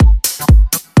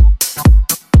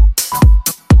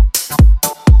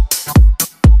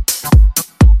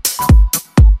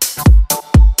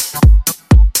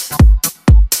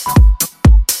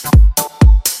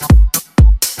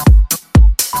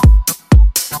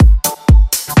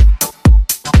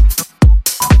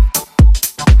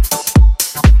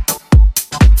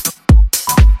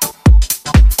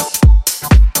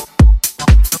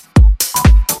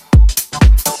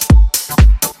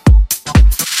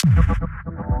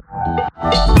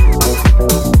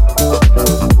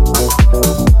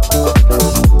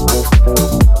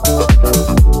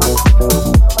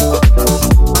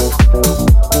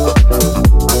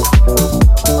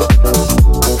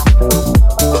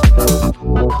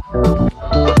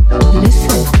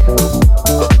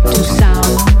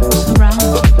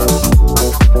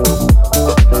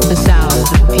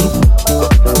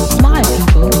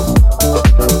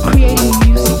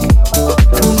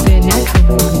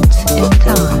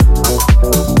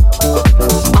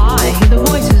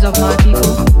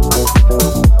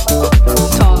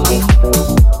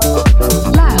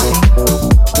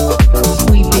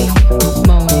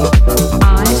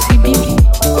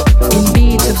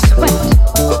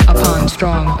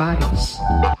strong bodies.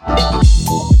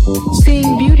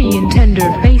 Seeing beauty in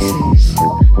tender faces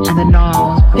and the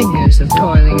gnarled fingers of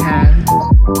toiling hands.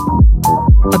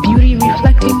 A beauty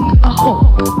reflecting a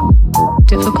hope,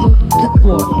 difficult to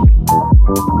thwart.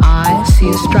 I see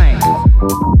a strength,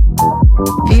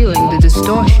 feeling the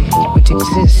distortion which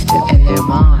exists in their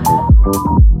mind.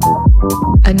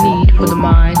 A need for the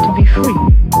mind to be free.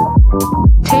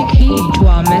 Take heed to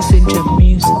our message of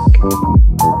music,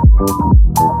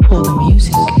 for the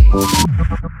music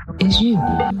is you.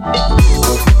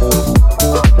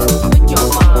 When your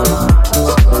mind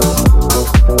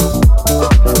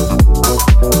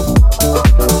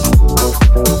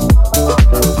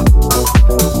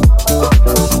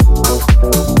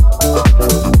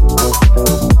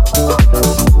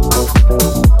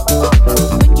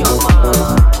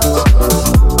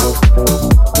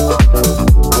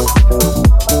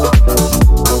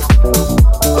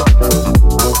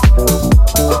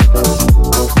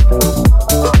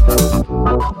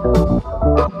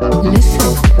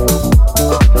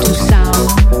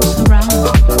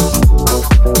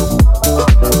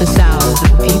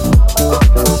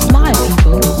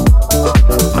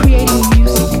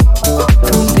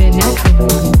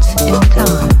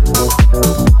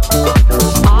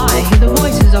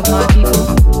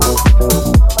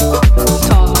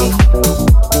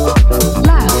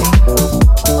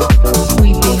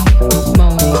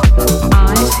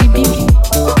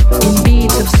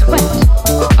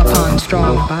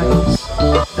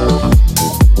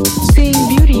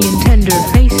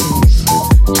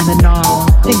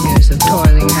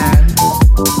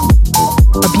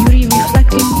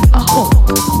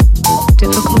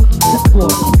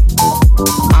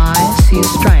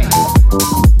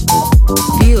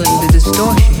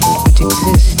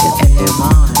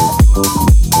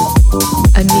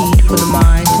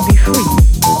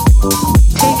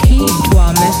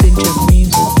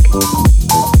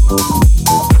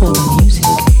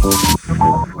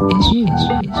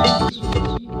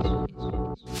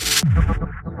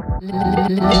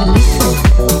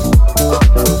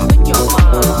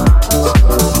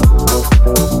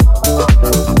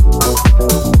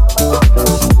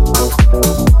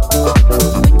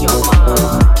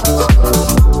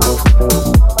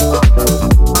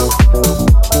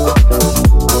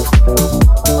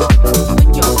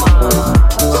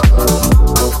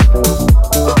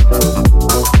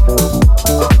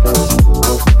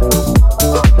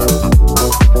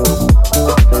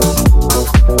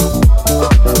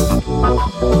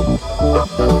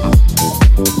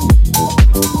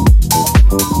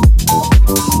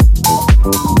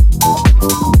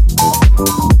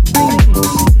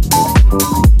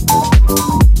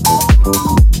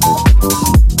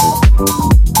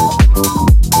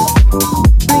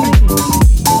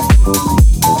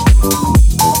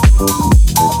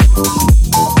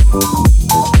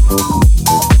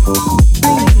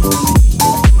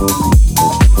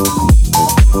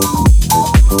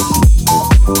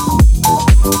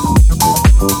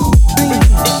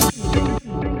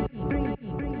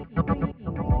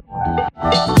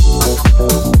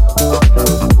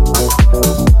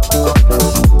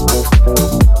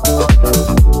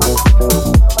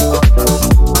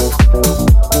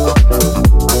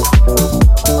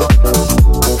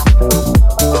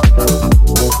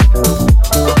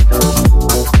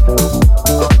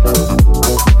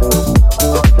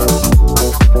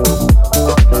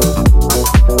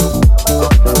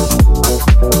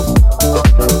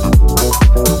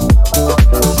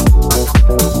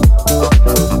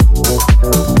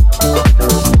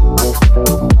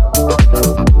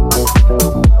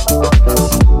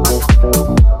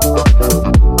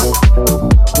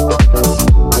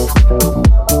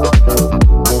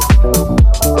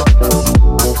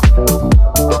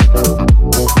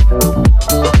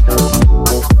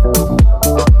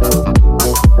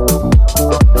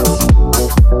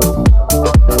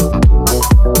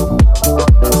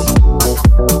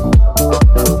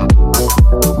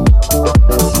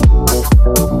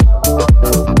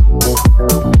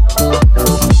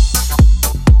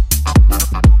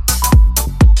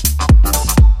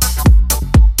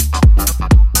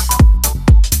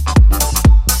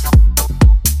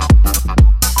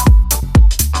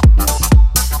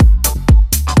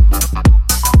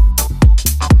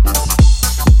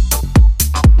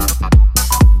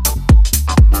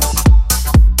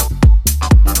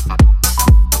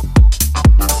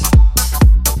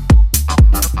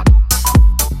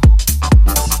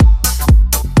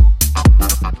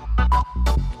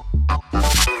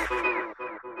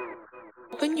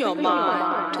Open your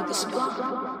mind to the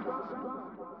sublime.